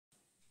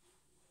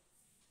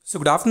So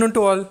good afternoon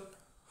to all.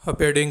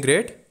 Hope you're doing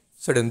great.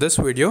 So in this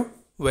video,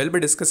 we'll be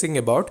discussing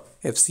about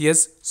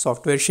FCS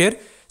software share.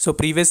 So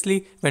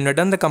previously, when we've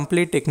done the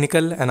complete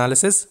technical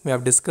analysis, we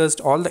have discussed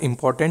all the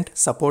important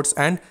supports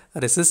and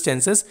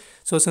resistances.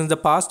 So since the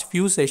past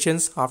few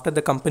sessions after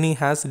the company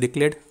has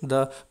declared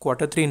the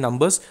Q3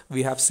 numbers,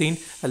 we have seen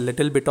a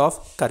little bit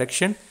of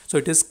correction. So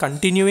it is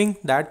continuing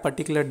that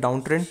particular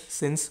downtrend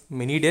since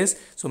many days.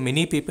 So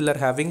many people are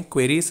having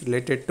queries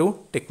related to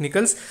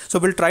technicals. So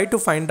we'll try to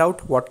find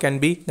out what can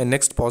be the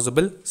next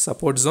possible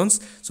support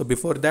zones. So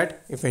before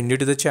that, if you're new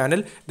to the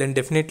channel, then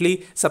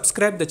definitely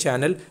subscribe the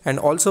channel and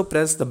also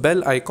press the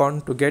bell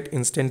icon to get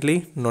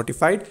instantly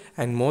notified.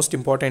 And most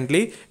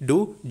importantly,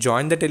 do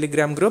join the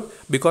Telegram group,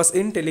 because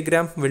in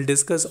Telegram we'll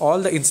discuss all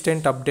the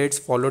instant updates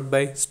followed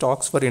by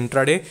stocks for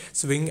intraday,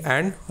 swing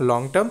and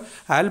long term.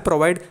 I'll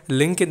provide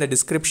link in the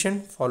description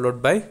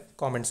followed by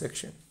comment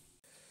section.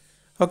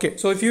 Okay,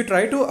 so if you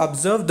try to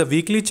observe the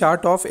weekly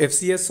chart of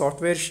FCS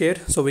software share,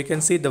 so we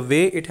can see the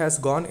way it has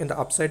gone in the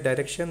upside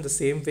direction, the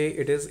same way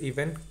it is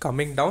even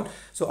coming down.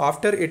 So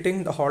after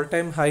hitting the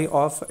all-time high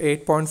of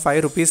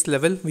 8.5 rupees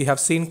level, we have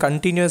seen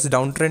continuous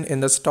downtrend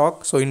in the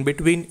stock. So in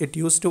between it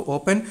used to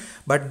open,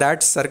 but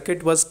that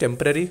circuit was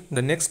temporary.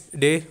 The next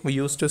day we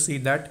used to see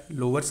that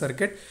lower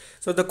circuit.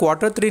 So the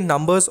Q3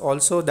 numbers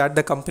also that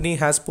the company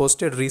has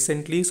posted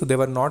recently, so they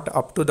were not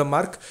up to the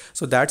mark.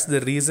 So that's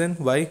the reason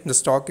why the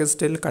stock is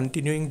still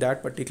continuing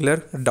that particular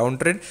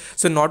downtrend.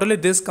 So not only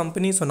this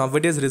company, so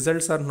nowadays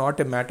results are not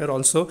a matter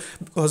also,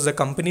 because the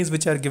companies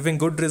which are giving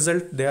good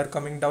result, they are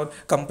coming down.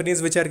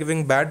 Companies which are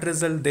giving bad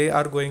result, they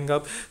are going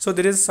up. So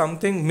there is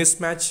something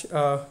mismatch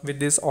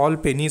with this all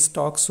penny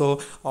stocks.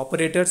 So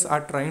operators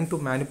are trying to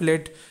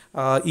manipulate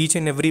each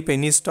and every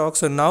penny stock.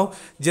 So now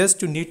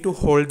just you need to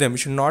hold them, you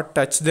should not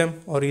touch them,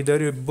 or either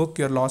you book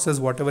your losses,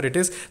 whatever it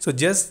is. So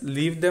just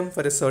leave them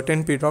for a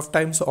certain period of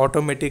time, so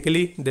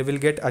automatically they will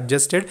get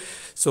adjusted.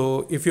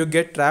 So if you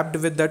get trapped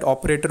with that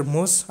operator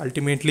moves,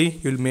 ultimately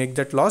you'll make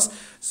that loss.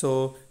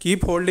 So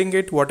keep holding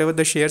it, whatever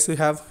the shares you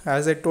have.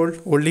 As I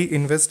told, only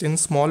invest in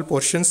small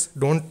portions.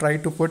 Don't try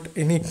to put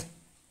any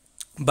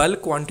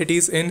bulk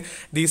quantities in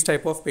these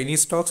type of penny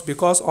stocks.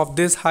 Because of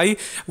this high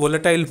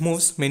volatile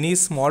moves, many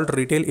small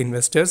retail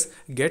investors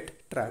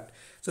get trapped.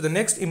 So the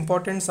next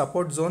important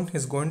support zone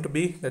is going to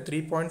be the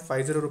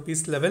 3.50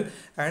 rupees level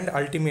and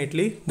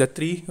ultimately the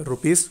 3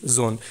 rupees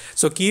zone.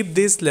 So keep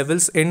these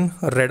levels in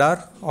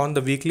radar on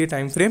the weekly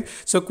time frame.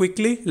 So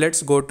quickly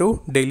let's go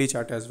to daily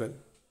chart as well.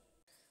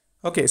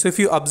 Okay, so if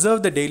you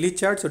observe the daily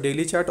chart, so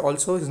daily chart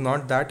also is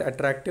not that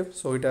attractive.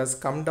 So it has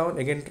come down,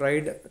 again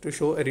tried to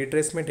show a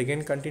retracement,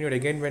 again continued,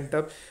 again went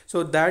up.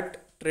 So that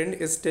trend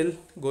is still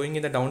going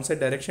in the downside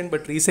direction,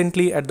 but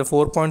recently at the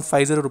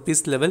 4.50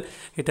 rupees level,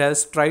 it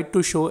has tried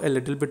to show a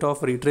little bit of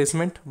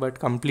retracement but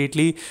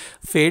completely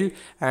failed,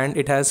 and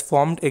it has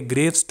formed a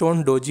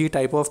gravestone doji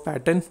type of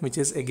pattern, which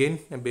is again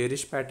a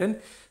bearish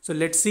pattern. So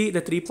let's see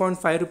the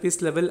 3.5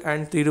 rupees level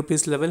and 3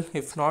 rupees level.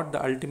 If not,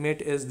 the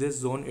ultimate is this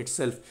zone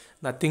itself.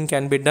 Nothing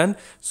can be done.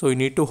 So you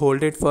need to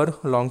hold it for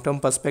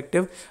long-term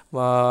perspective.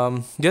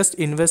 Just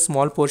invest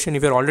small portion.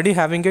 If you're already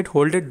having it,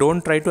 hold it.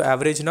 Don't try to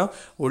average now.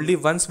 Only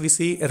once we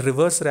see a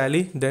reverse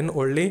rally, then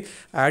only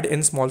add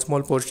in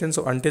small portions.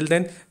 So until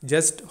then,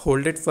 just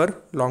hold it for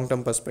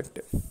long-term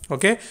perspective.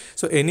 Okay.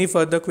 So any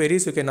further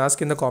queries you can ask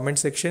in the comment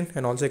section,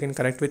 and also you can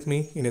connect with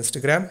me in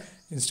Instagram.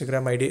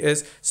 Instagram ID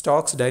is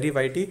stocks diary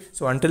YT.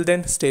 So until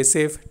then, stay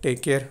safe.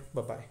 Take care.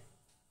 Bye-bye.